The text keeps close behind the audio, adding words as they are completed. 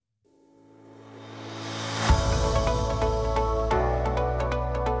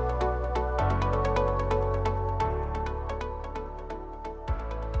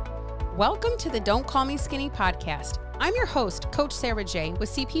Welcome to the Don't Call Me Skinny podcast. I'm your host, Coach Sarah J. with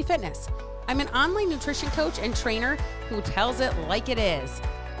CP Fitness. I'm an online nutrition coach and trainer who tells it like it is.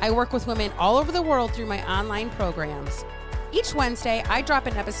 I work with women all over the world through my online programs. Each Wednesday, I drop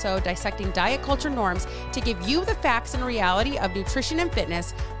an episode dissecting diet culture norms to give you the facts and reality of nutrition and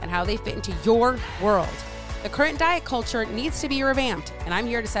fitness and how they fit into your world. The current diet culture needs to be revamped, and I'm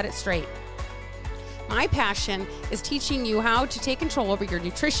here to set it straight. My passion is teaching you how to take control over your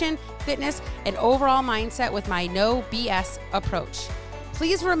nutrition, fitness, and overall mindset with my no BS approach.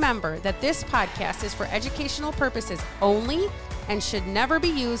 Please remember that this podcast is for educational purposes only and should never be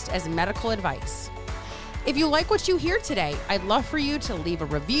used as medical advice. If you like what you hear today, I'd love for you to leave a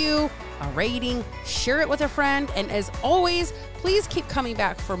review, a rating, share it with a friend, and as always, please keep coming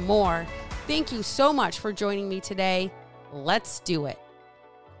back for more. Thank you so much for joining me today. Let's do it.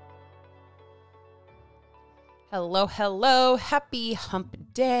 Hello. Happy hump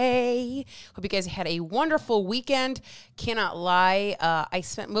day. Hope you guys had a wonderful weekend. Cannot lie. I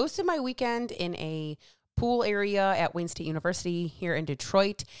spent most of my weekend in a pool area at Wayne State University here in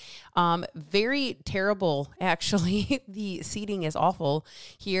Detroit. Very terrible, actually. The seating is awful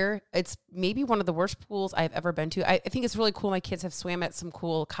here. It's maybe one of the worst pools I've ever been to. I think it's really cool. My kids have swam at some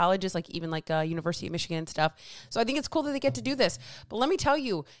cool colleges, like even like University of Michigan and stuff. So I think it's cool that they get to do this. But let me tell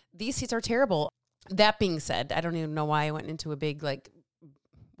you, these seats are terrible. That being said, I don't even know why I went into a big,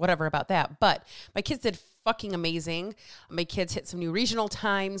 whatever about that. But my kids did fucking amazing. My kids hit some new regional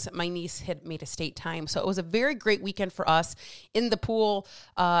times. My niece had made a state time. So it was a very great weekend for us in the pool.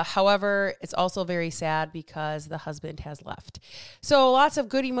 However, it's also very sad because the husband has left. So lots of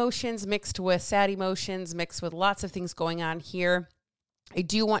good emotions mixed with sad emotions, mixed with lots of things going on here. I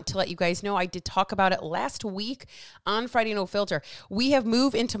do want to let you guys know, I did talk about it last week on Friday No Filter. We have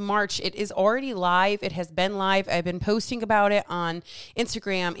moved into March. It is already live. It has been live. I've been posting about it on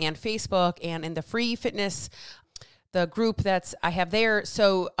Instagram and Facebook and in the free fitness, the group I have there.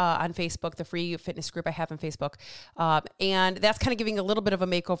 So on Facebook, the free fitness group I have on Facebook. And that's kind of giving a little bit of a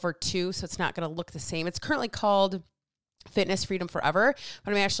makeover too. So it's not going to look the same. It's currently called Fitness Freedom Forever,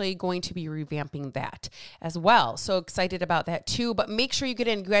 but I'm actually going to be revamping that as well. So excited about that too, but make sure you get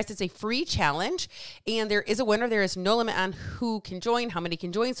in. You guys, it's a free challenge and there is a winner. There is no limit on who can join, how many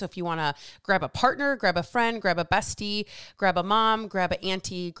can join. So if you want to grab a partner, grab a friend, grab a bestie, grab a mom, grab an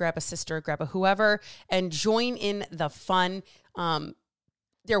auntie, grab a sister, grab a whoever, and join in the fun.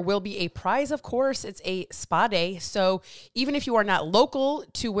 There will be a prize, of course. It's a spa day. So even if you are not local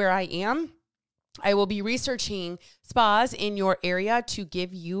to where I am, I will be researching spas in your area to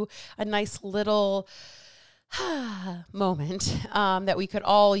give you a nice little moment that we could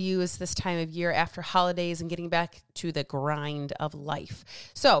all use this time of year after holidays and getting back to the grind of life.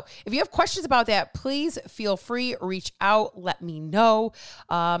 So if you have questions about that, please feel free, reach out, let me know.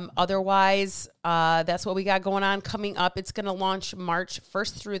 Otherwise, that's what we got going on coming up. It's going to launch March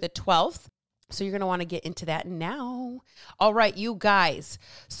 1st through the 12th. So you're going to want to get into that now. All right, you guys.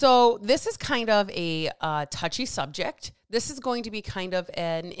 So this is kind of a touchy subject. This is going to be kind of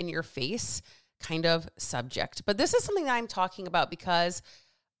an in-your-face kind of subject. But this is something that I'm talking about because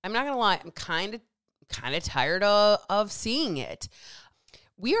I'm not going to lie, I'm kind of tired of seeing it.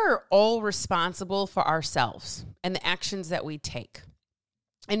 We are all responsible for ourselves and the actions that we take.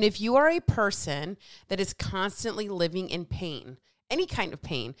 And if you are a person that is constantly living in pain, any kind of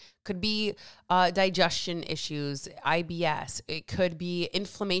pain, could be digestion issues, IBS. It could be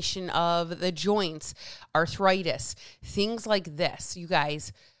inflammation of the joints, arthritis, things like this. You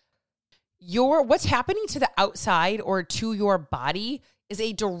guys, what's happening to the outside or to your body is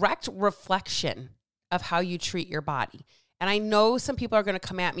a direct reflection of how you treat your body. And I know some people are going to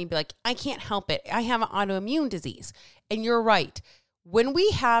come at me and be like, I can't help it. I have an autoimmune disease. And you're right. When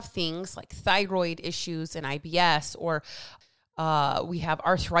we have things like thyroid issues and IBS, or we have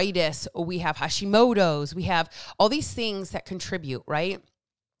arthritis, we have Hashimoto's, we have all these things that contribute, right?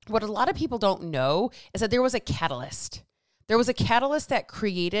 What a lot of people don't know is that there was a catalyst. There was a catalyst that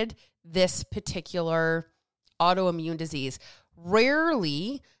created this particular autoimmune disease.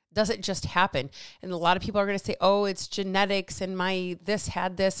 Rarely does it just happen. And a lot of people are going to say, oh, it's genetics and this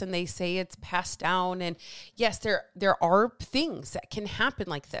had this, and they say it's passed down. And yes, there are things that can happen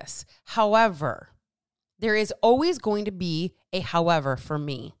like this. However, there is always going to be a however for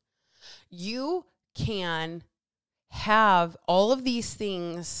me. You can have all of these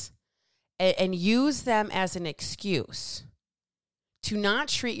things and use them as an excuse to not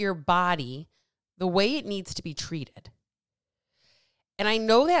treat your body the way it needs to be treated. And I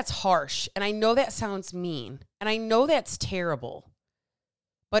know that's harsh, and I know that sounds mean, and I know that's terrible,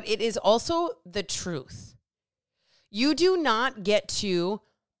 but it is also the truth. You do not get to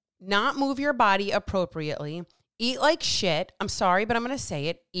not move your body appropriately, eat like shit. I'm sorry, but I'm going to say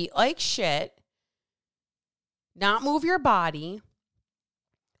it. Eat like shit. Not move your body.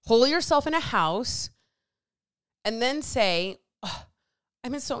 Hole yourself in a house. And then say, oh,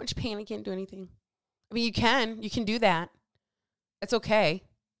 I'm in so much pain, I can't do anything. I mean, you can do that. It's okay.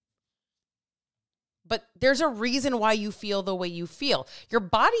 But there's a reason why you feel the way you feel. Your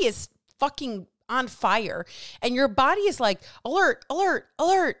body is fucking on fire. And your body is like, alert, alert,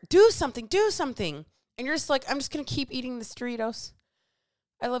 alert. Do something, do something. And you're just like, I'm just going to keep eating this Doritos.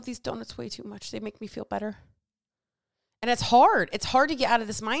 I love these donuts way too much. They make me feel better. And it's hard. It's hard to get out of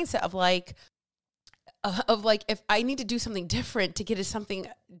this mindset of like, if I need to do something different to get a something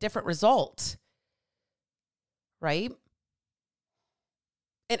different result. Right?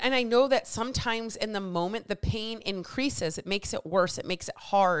 And I know that sometimes in the moment, the pain increases. It makes it worse. It makes it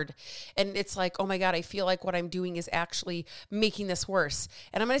hard. And it's like, oh my God, I feel like what I'm doing is actually making this worse.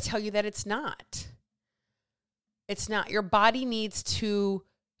 And I'm going to tell you that it's not. It's not. Your body needs to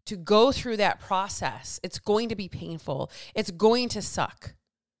go through that process. It's going to be painful. It's going to suck.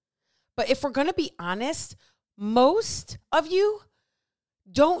 But if we're going to be honest, most of you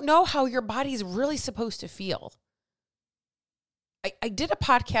don't know how your body's really supposed to feel. I did a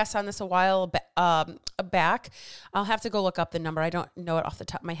podcast on this a while back. I'll have to go look up the number. I don't know it off the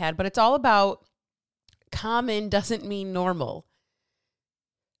top of my head, but it's all about common doesn't mean normal.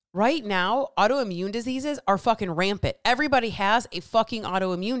 Right now, autoimmune diseases are fucking rampant. Everybody has a fucking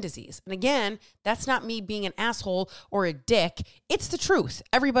autoimmune disease. And again, that's not me being an asshole or a dick. It's the truth.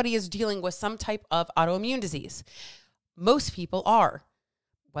 Everybody is dealing with some type of autoimmune disease. Most people are.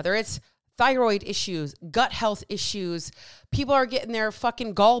 Whether it's thyroid issues, gut health issues, people are getting their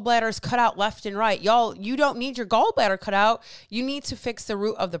fucking gallbladders cut out left and right. Y'all, you don't need your gallbladder cut out. You need to fix the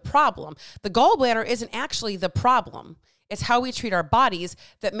root of the problem. The gallbladder isn't actually the problem. It's how we treat our bodies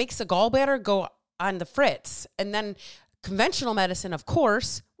that makes the gallbladder go on the fritz. And then conventional medicine, of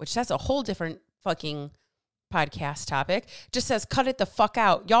course, which that's a whole different fucking podcast topic, just says cut it the fuck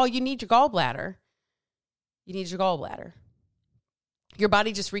out. Y'all, you need your gallbladder. You need your gallbladder. Your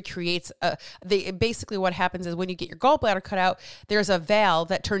body just recreates. Basically what happens is when you get your gallbladder cut out, there's a valve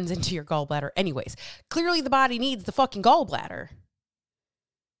that turns into your gallbladder anyways. Clearly the body needs the fucking gallbladder.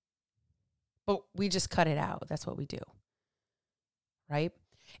 But we just cut it out. That's what we do. Right?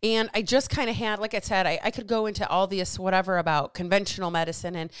 And I just kind of had, like I said, I could go into all this whatever about conventional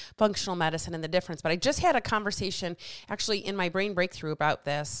medicine and functional medicine and the difference, but I just had a conversation actually in my brain breakthrough about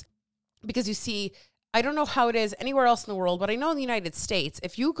this because you see, I don't know how it is anywhere else in the world, but I know in the United States,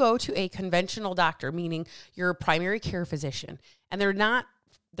 if you go to a conventional doctor, meaning your primary care physician, and they're not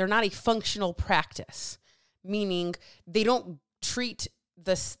a functional practice, meaning they don't treat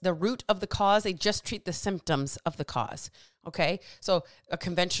the root of the cause, they just treat the symptoms of the cause. Okay. So a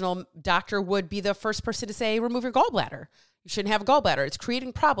conventional doctor would be the first person to say, remove your gallbladder. You shouldn't have a gallbladder. It's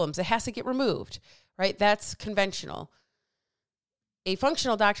creating problems. It has to get removed, right? That's conventional. A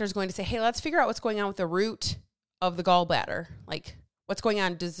functional doctor is going to say, hey, let's figure out what's going on with the root of the gallbladder. Like what's going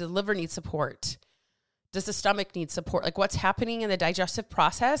on? Does the liver need support? Does the stomach need support? Like what's happening in the digestive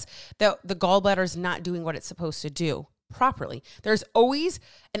process that the gallbladder is not doing what it's supposed to do properly? There's always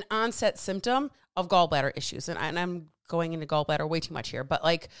an onset symptom of gallbladder issues. And I'm going into gallbladder way too much here, but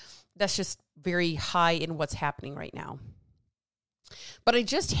like that's just very high in what's happening right now. But I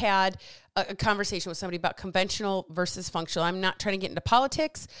just had a conversation with somebody about conventional versus functional. I'm not trying to get into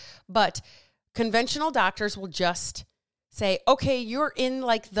politics, but conventional doctors will just say, okay, you're in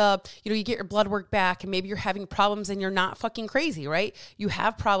like you get your blood work back and maybe you're having problems and you're not fucking crazy, right? You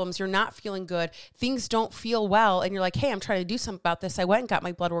have problems. You're not feeling good. Things don't feel well. And you're like, hey, I'm trying to do something about this. I went and got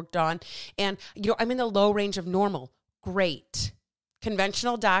my blood work done and, I'm in the low range of normal. Great.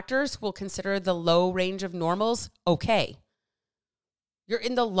 Conventional doctors will consider the low range of normals okay. You're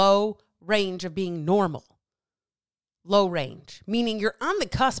in the low range of being normal. Low range, meaning you're on the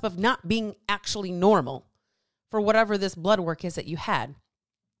cusp of not being actually normal for whatever this blood work is that you had.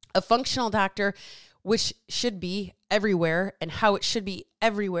 A functional doctor, which should be everywhere and how it should be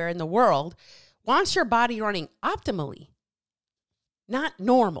everywhere in the world, wants your body running optimally, not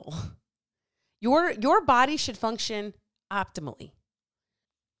normal. Your body should function optimally.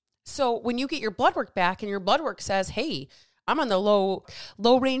 So when you get your blood work back and your blood work says, hey, I'm on the low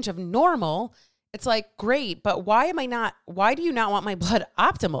range of normal, it's like, great, but why do you not want my blood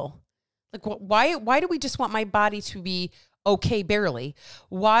optimal? Like, why do we just want my body to be okay barely?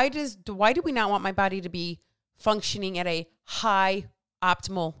 Why do we not want my body to be functioning at a high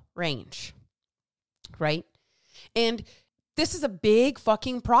optimal range? Right? And this is a big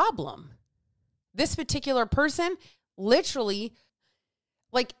fucking problem. This particular person literally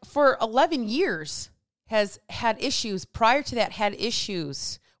like for 11 years has had issues. Prior to that, had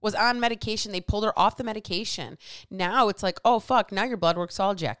issues, was on medication. They pulled her off the medication. Now it's like, oh, fuck, now your blood work's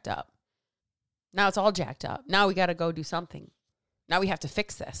all jacked up. Now it's all jacked up. Now we got to go do something. Now we have to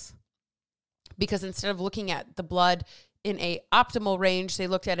fix this. Because instead of looking at the blood in a optimal range, they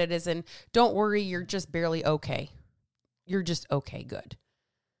looked at it as in, don't worry, you're just barely okay. You're just okay, good.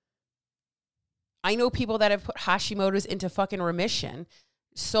 I know people that have put Hashimoto's into fucking remission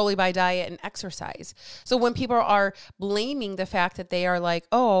solely by diet and exercise. So when people are blaming the fact that they are like,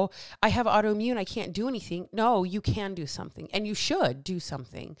 oh, I have autoimmune, I can't do anything. No, you can do something, and you should do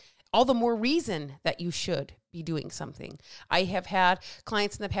something. All the more reason that you should be doing something. I have had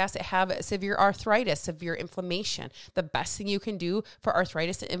clients in the past that have severe arthritis, severe inflammation. The best thing you can do for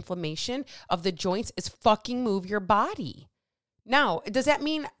arthritis and inflammation of the joints is fucking move your body. Now, does that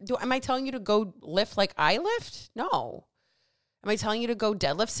mean, am I telling you to go lift like I lift? No. Am I telling you to go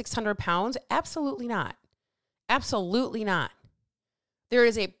deadlift 600 pounds? Absolutely not. Absolutely not. There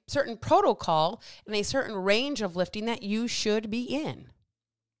is a certain protocol and a certain range of lifting that you should be in.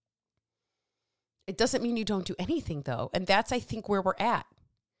 It doesn't mean you don't do anything, though. And that's, I think, where we're at.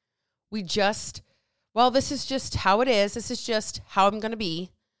 We just, well, this is just how it is. This is just how I'm going to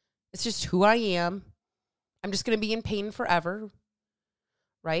be. It's just who I am. I'm just going to be in pain forever,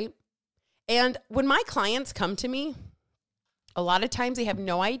 right? And when my clients come to me, a lot of times they have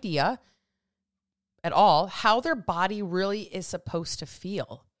no idea at all how their body really is supposed to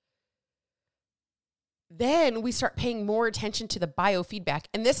feel. Then we start paying more attention to the biofeedback.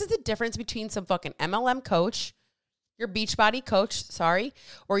 And this is the difference between some fucking MLM coach, your Beachbody coach,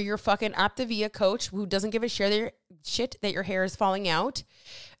 or your fucking Optavia coach who doesn't give a shit that your hair is falling out.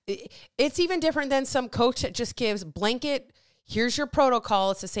 It's even different than some coach that just gives blanket, here's your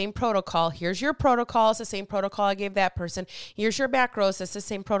protocol, it's the same protocol. Here's your protocol, it's the same protocol I gave that person. Here's your macros, it's the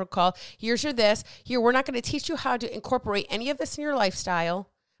same protocol. Here's your this. Here, we're not going to teach you how to incorporate any of this in your lifestyle.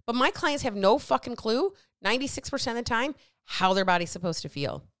 But my clients have no fucking clue, 96% of the time, how their body's supposed to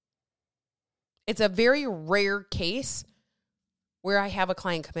feel. It's a very rare case where I have a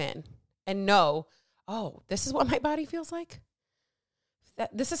client come in and know, oh, this is what my body feels like.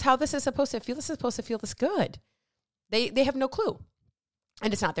 This is how this is supposed to feel. This is supposed to feel this good. They have no clue.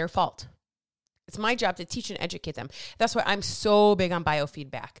 And it's not their fault. It's my job to teach and educate them. That's why I'm so big on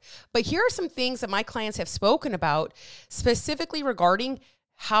biofeedback. But here are some things that my clients have spoken about specifically regarding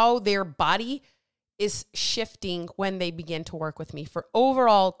how their body is shifting when they begin to work with me for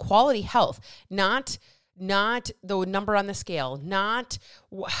overall quality health, not the number on the scale, not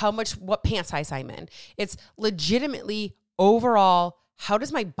what pant size I'm in. It's legitimately overall, how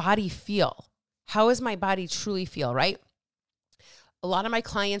does my body feel? How does my body truly feel, right? A lot of my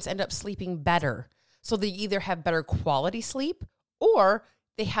clients end up sleeping better. So they either have better quality sleep or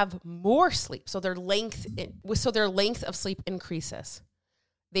they have more sleep. So their length of sleep increases.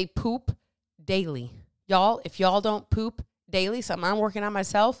 They poop daily. Y'all, if y'all don't poop daily, something I'm working on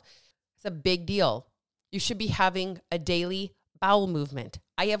myself, it's a big deal. You should be having a daily bowel movement.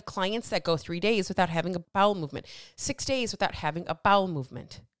 I have clients that go 3 days without having a bowel movement, 6 days without having a bowel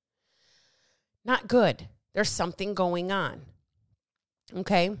movement. Not good. There's something going on.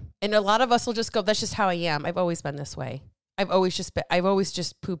 Okay? And a lot of us will just go, that's just how I am. I've always been this way. I've always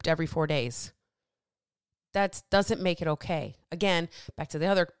just pooped every 4 days. That doesn't make it okay. Again, back to the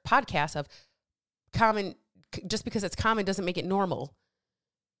other podcast of common, just because it's common doesn't make it normal.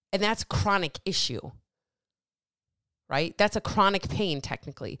 And that's chronic issue, right? That's a chronic pain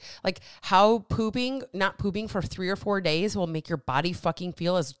technically. Like how not pooping for 3 or 4 days will make your body fucking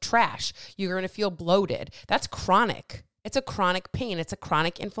feel as trash. You're going to feel bloated. That's chronic. It's a chronic pain. It's a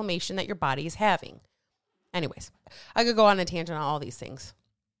chronic inflammation that your body is having. Anyways, I could go on a tangent on all these things.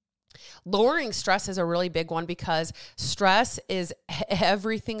 Lowering stress is a really big one because stress is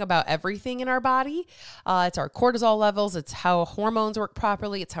everything about everything in our body. It's our cortisol levels. It's how hormones work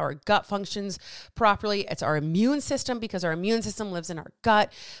properly. It's how our gut functions properly. It's our immune system because our immune system lives in our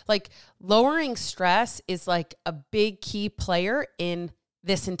gut. Like lowering stress is like a big key player in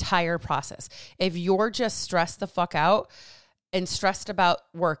this entire process. If you're just stressed the fuck out, and stressed about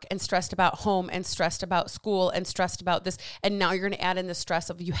work and stressed about home and stressed about school and stressed about this. And now you're going to add in the stress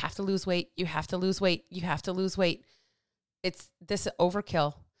of you have to lose weight. You have to lose weight. You have to lose weight. It's this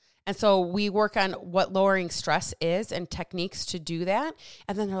overkill. And so we work on what lowering stress is and techniques to do that.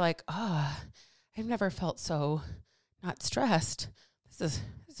 And then they're like, oh, I've never felt so not stressed. This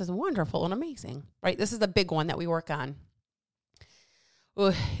is wonderful and amazing, right? This is the big one that we work on.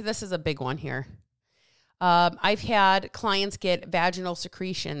 Ooh, this is a big one here. I've had clients get vaginal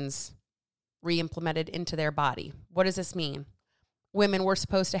secretions re-implemented into their body. What does this mean? women, we're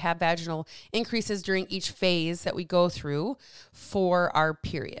supposed to have vaginal increases during each phase that we go through for our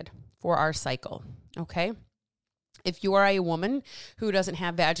period, for our cycle. Okay. If you are a woman who doesn't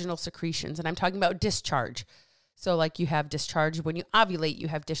have vaginal secretions, and I'm talking about discharge. So like you have discharge when you ovulate, you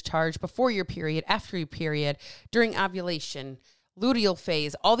have discharge before your period, after your period, during ovulation, luteal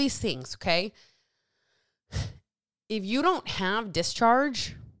phase, all these things, okay? If you don't have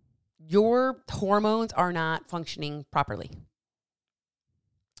discharge, your hormones are not functioning properly.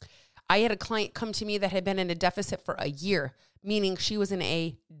 I had a client come to me that had been in a deficit for a year, meaning she was in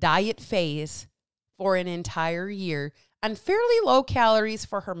a diet phase for an entire year on fairly low calories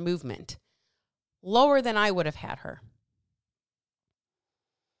for her movement, lower than I would have had her.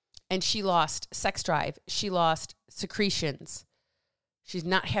 And she lost sex drive. She lost secretions. She's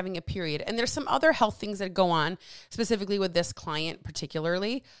not having a period. And there's some other health things that go on, specifically with this client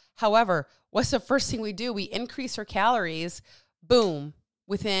particularly. However, what's the first thing we do? We increase her calories. Boom.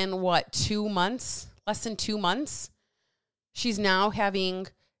 Within 2 months, less than 2 months, she's now having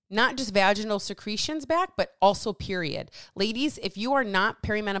not just vaginal secretions back, but also period. Ladies, if you are not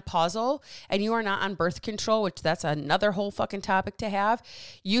perimenopausal and you are not on birth control, which that's another whole fucking topic to have,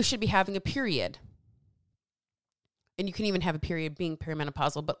 you should be having a period. And you can even have a period being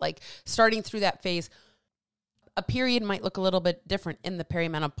perimenopausal, but like starting through that phase, a period might look a little bit different in the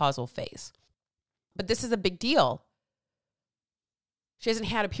perimenopausal phase. But this is a big deal. She hasn't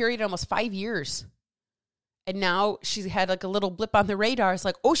had a period in almost 5 years. And now she's had like a little blip on the radar. It's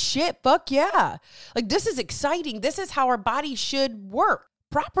like, oh shit, fuck yeah. Like this is exciting. This is how our body should work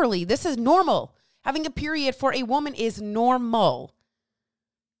properly. This is normal. Having a period for a woman is normal.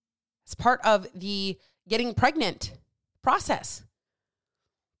 It's part of the getting pregnant process.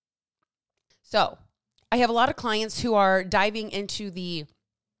 So I have a lot of clients who are diving into the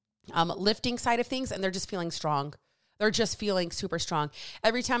lifting side of things and they're just feeling strong. They're just feeling super strong.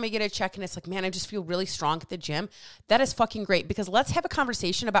 Every time I get a check and it's like, man, I just feel really strong at the gym. That is fucking great because let's have a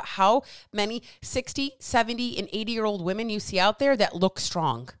conversation about how many 60, 70, and 80-year-old women you see out there that look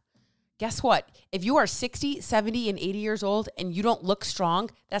strong. Guess what? If you are 60, 70, and 80 years old and you don't look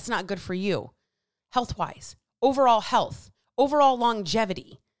strong, that's not good for you. Health-wise, overall health, overall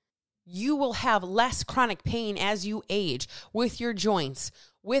longevity. You will have less chronic pain as you age with your joints,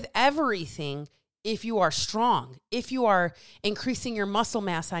 with everything. If you are strong, if you are increasing your muscle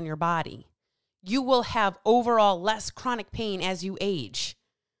mass on your body, you will have overall less chronic pain as you age.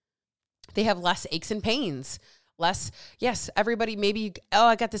 They have less aches and pains. Less, yes, everybody maybe,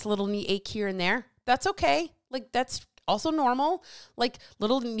 I got this little knee ache here and there. That's okay. Like that's also normal. Like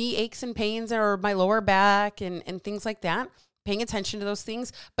little knee aches and pains or my lower back and things like that. Paying attention to those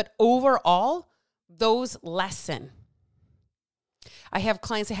things. But overall, those lessen. I have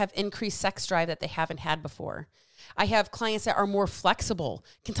clients that have increased sex drive that they haven't had before. I have clients that are more flexible,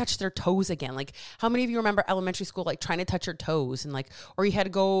 can touch their toes again. Like how many of you remember elementary school, like trying to touch your toes and like, or you had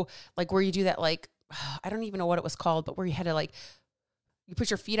to go like where you do that, like, I don't even know what it was called, but where you had to like, you put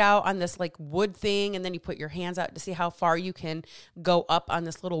your feet out on this like wood thing and then you put your hands out to see how far you can go up on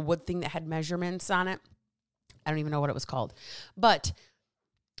this little wood thing that had measurements on it. I don't even know what it was called, but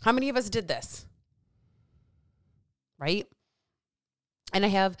how many of us did this? Right? And I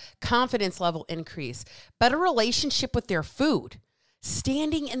have confidence level increase, better relationship with their food,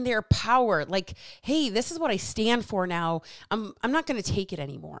 standing in their power. Like, hey, this is what I stand for now. I'm not going to take it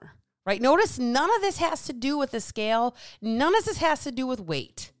anymore, right? Notice none of this has to do with the scale. None of this has to do with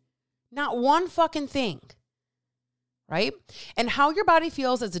weight. Not one fucking thing, right? And how your body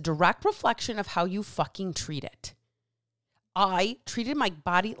feels is a direct reflection of how you fucking treat it. I treated my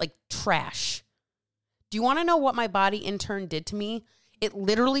body like trash. Do you want to know what my body in turn did to me? It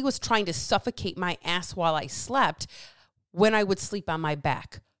literally was trying to suffocate my ass while I slept when I would sleep on my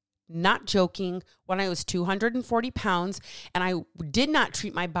back. Not joking, when I was 240 pounds and I did not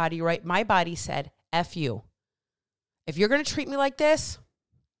treat my body right, my body said, F you. If you're going to treat me like this,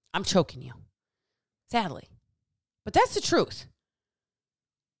 I'm choking you. Sadly. But that's the truth.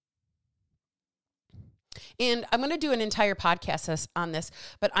 And I'm going to do an entire podcast on this,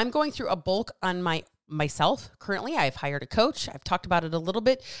 but I'm going through a bulk on myself currently. I've hired a coach. I've talked about it a little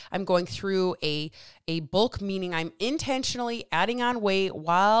bit. I'm going through a bulk, meaning I'm intentionally adding on weight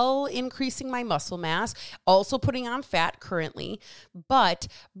while increasing my muscle mass, also putting on fat currently. But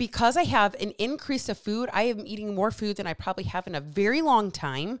because I have an increase of food, I am eating more food than I probably have in a very long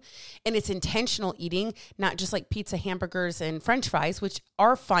time. And it's intentional eating, not just like pizza, hamburgers, and French fries, which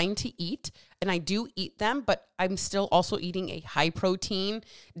are fine to eat. And I do eat them, but I'm still also eating a high protein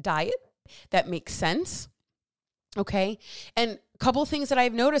diet. That makes sense. Okay. And couple of things that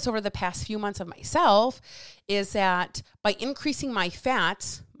I've noticed over the past few months of myself is that by increasing my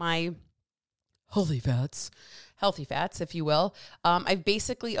fats, my healthy fats, if you will, I've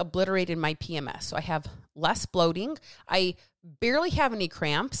basically obliterated my PMS. So I have less bloating. I barely have any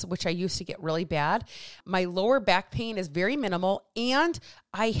cramps, which I used to get really bad. My lower back pain is very minimal, and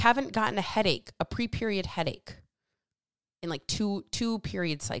I haven't gotten a headache, a pre-period headache, in like two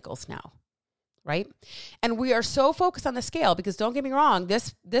period cycles now, right? And we are so focused on the scale because, don't get me wrong,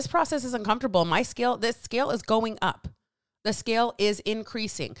 this process is uncomfortable. This scale is going up. The scale is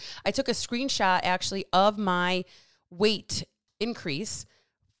increasing. I took a screenshot actually of my weight increase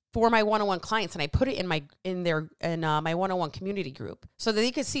for my one-on-one clients, and I put it in my one-on-one community group so that they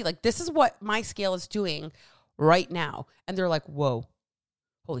could see, like, this is what my scale is doing right now. And they're like, whoa,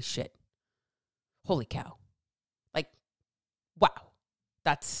 holy shit, holy cow. Like, wow,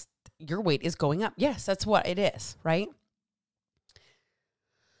 that's, your weight is going up. Yes, that's what it is, right?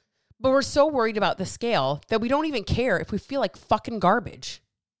 But we're so worried about the scale that we don't even care if we feel like fucking garbage.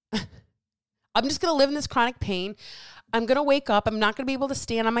 I'm just going to live in this chronic pain. I'm going to wake up. I'm not going to be able to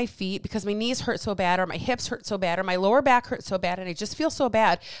stand on my feet because my knees hurt so bad, or my hips hurt so bad, or my lower back hurts so bad, and I just feel so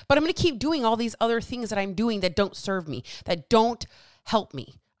bad. But I'm going to keep doing all these other things that I'm doing that don't serve me, that don't help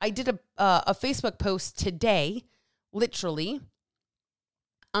me. I did a Facebook post today, literally,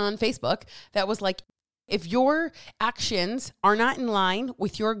 on Facebook that was like, if your actions are not in line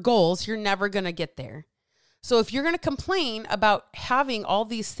with your goals, you're never going to get there. So if you're going to complain about having all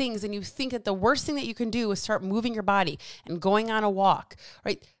these things and you think that the worst thing that you can do is start moving your body and going on a walk,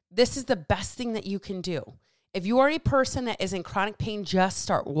 right? This is the best thing that you can do. If you are a person that is in chronic pain, just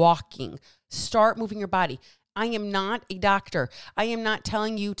start walking, start moving your body. I am not a doctor. I am not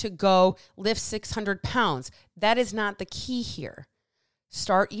telling you to go lift 600 pounds. That is not the key here.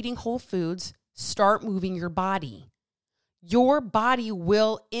 Start eating whole foods. Start moving your body. Your body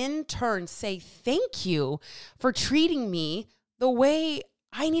will in turn say thank you for treating me the way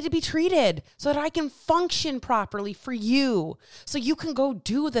I need to be treated so that I can function properly for you. So you can go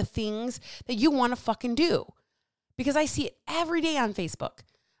do the things that you want to fucking do. Because I see it every day on Facebook.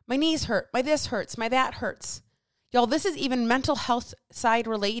 My knees hurt. My this hurts. My that hurts. Y'all, this is even mental health side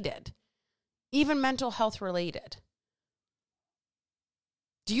related. Even mental health related.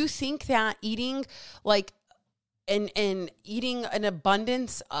 Do you think that eating like and eating an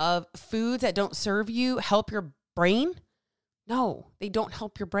abundance of foods that don't serve you help your brain? No, they don't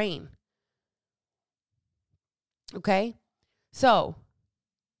help your brain. Okay? So,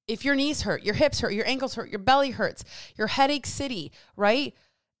 if your knees hurt, your hips hurt, your ankles hurt, your belly hurts, your headache city, right?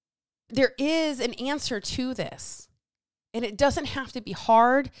 There is an answer to this. And it doesn't have to be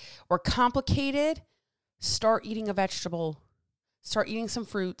hard or complicated. Start eating a vegetable. Start eating some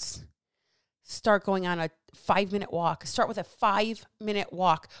fruits. Start going on a 5-minute walk. Start with a 5-minute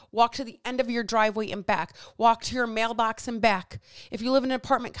walk. Walk to the end of your driveway and back. Walk to your mailbox and back. If you live in an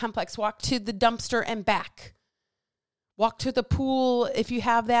apartment complex, walk to the dumpster and back. Walk to the pool if you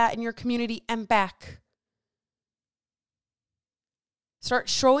have that in your community and back. Start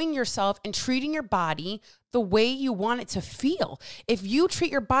showing yourself and treating your body the way you want it to feel. If you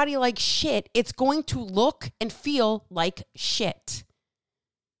treat your body like shit, it's going to look and feel like shit.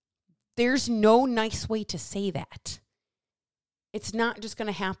 There's no nice way to say that. It's not just going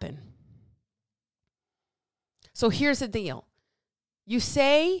to happen. So here's the deal. You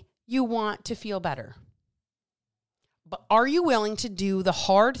say you want to feel better, but are you willing to do the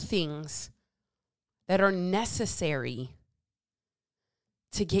hard things that are necessary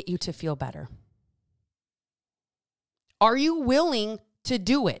to get you to feel better? Are you willing to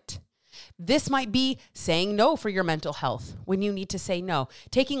do it? This might be saying no for your mental health when you need to say no.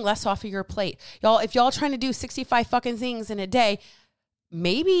 Taking less off of your plate. Y'all, if y'all trying to do 65 fucking things in a day,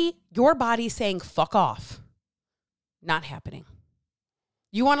 maybe your body's saying fuck off. Not happening.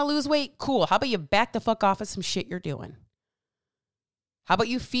 You want to lose weight? Cool. How about you back the fuck off of some shit you're doing? How about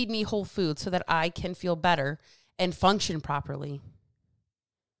you feed me whole food so that I can feel better and function properly?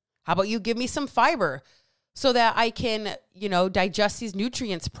 How about you give me some fiber so that I can, digest these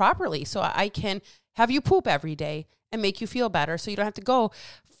nutrients properly, so I can have you poop every day and make you feel better so you don't have to go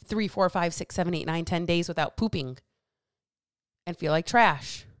 3, 4, 5, 6, 7, 8, 9, 10 days without pooping and feel like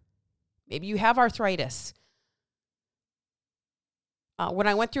trash. Maybe you have arthritis. When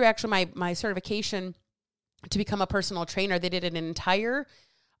I went through actually my certification to become a personal trainer, they did an entire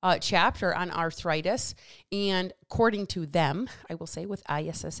chapter on arthritis. And according to them, I will say with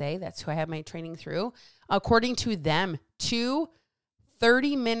ISSA, that's who I have my training through. According to them, 2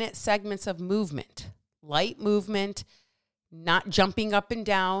 30-minute segments of movement, light movement, not jumping up and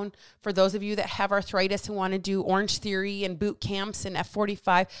down. For those of you that have arthritis and want to do Orange Theory and boot camps and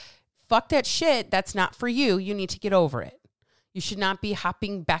F45, fuck that shit. That's not for you. You need to get over it. You should not be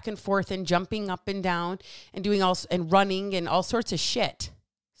hopping back and forth and jumping up and down and doing all and running and all sorts of shit.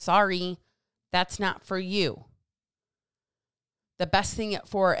 Sorry, that's not for you. The best thing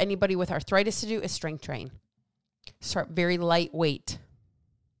for anybody with arthritis to do is strength train. Start very lightweight.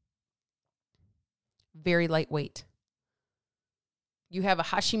 Very lightweight. You have a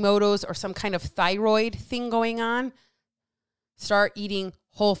Hashimoto's or some kind of thyroid thing going on, start eating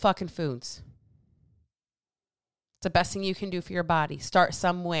whole fucking foods. It's the best thing you can do for your body. Start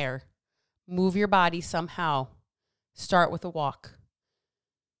somewhere. Move your body somehow. Start with a walk.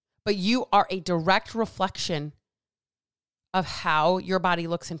 But you are a direct reflection of how your body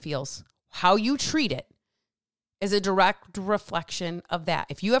looks and feels. How you treat it is a direct reflection of that.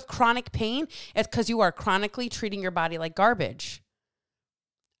 If you have chronic pain, it's because you are chronically treating your body like garbage.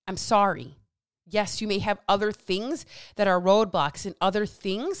 I'm sorry. Yes, you may have other things that are roadblocks and other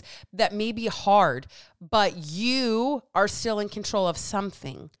things that may be hard, but you are still in control of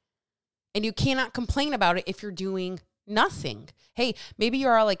something. And you cannot complain about it if you're doing nothing. Hey, maybe you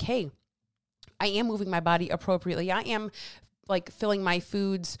are like, hey, I am moving my body appropriately. I am like filling my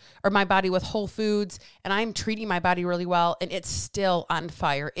foods or my body with whole foods, and I'm treating my body really well, and it's still on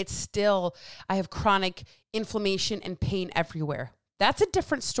fire. It's still, I have chronic inflammation and pain everywhere. That's a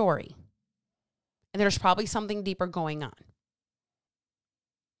different story. And there's probably something deeper going on.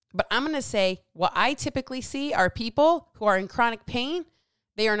 But I'm going to say what I typically see are people who are in chronic pain.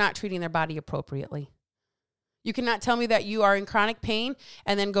 They are not treating their body appropriately. You cannot tell me that you are in chronic pain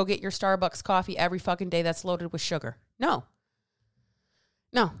and then go get your Starbucks coffee every fucking day that's loaded with sugar. No.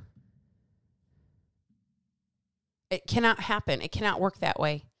 It cannot happen. It cannot work that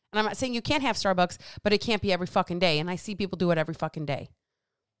way. And I'm not saying you can't have Starbucks, but it can't be every fucking day. And I see people do it every fucking day.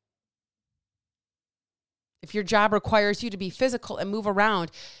 If your job requires you to be physical and move around,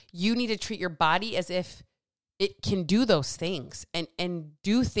 you need to treat your body as if it can do those things and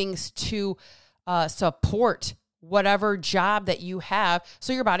do things to support whatever job that you have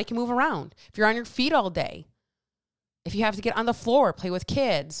so your body can move around. If you're on your feet all day, if you have to get on the floor, play with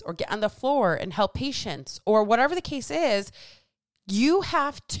kids, or get on the floor and help patients, or whatever the case is, you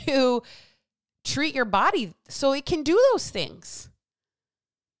have to treat your body so it can do those things.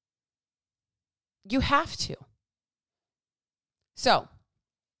 You have to. So,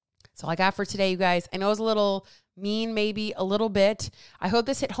 that's all I got for today, you guys. I know it was a little mean, maybe a little bit. I hope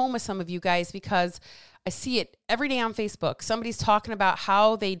this hit home with some of you guys because I see it every day on Facebook. Somebody's talking about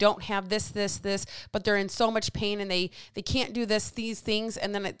how they don't have this, but they're in so much pain and they can't do these things.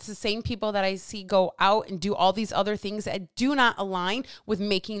 And then it's the same people that I see go out and do all these other things that do not align with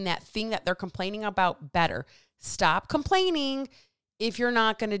making that thing that they're complaining about better. Stop complaining if you're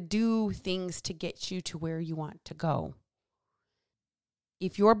not going to do things to get you to where you want to go.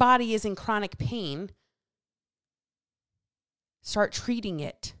 If your body is in chronic pain, start treating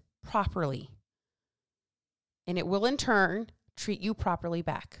it properly. And it will in turn treat you properly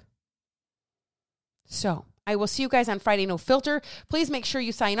back. So I will see you guys on Friday No Filter. Please make sure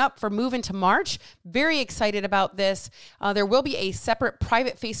you sign up for Move Into March. Very excited about this. There will be a separate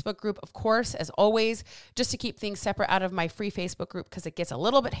private Facebook group, of course, as always, just to keep things separate out of my free Facebook group because it gets a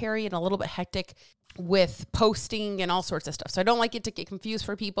little bit hairy and a little bit hectic with posting and all sorts of stuff. So I don't like it to get confused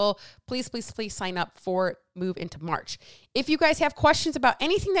for people. Please sign up for Move Into March. If you guys have questions about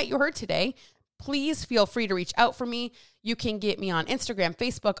anything that you heard today, please feel free to reach out for me. You can get me on Instagram,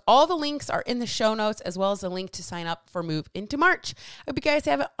 Facebook. All the links are in the show notes, as well as a link to sign up for Move Into March. I hope you guys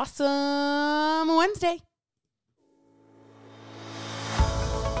have an awesome Wednesday.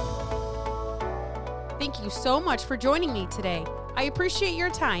 Thank you so much for joining me today. I appreciate your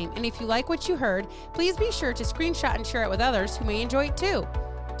time, and if you like what you heard, please be sure to screenshot and share it with others who may enjoy it too.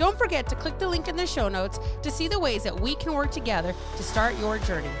 Don't forget to click the link in the show notes to see the ways that we can work together to start your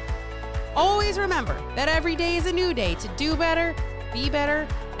journey. Always remember that every day is a new day to do better, be better,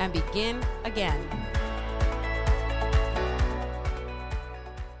 and begin again.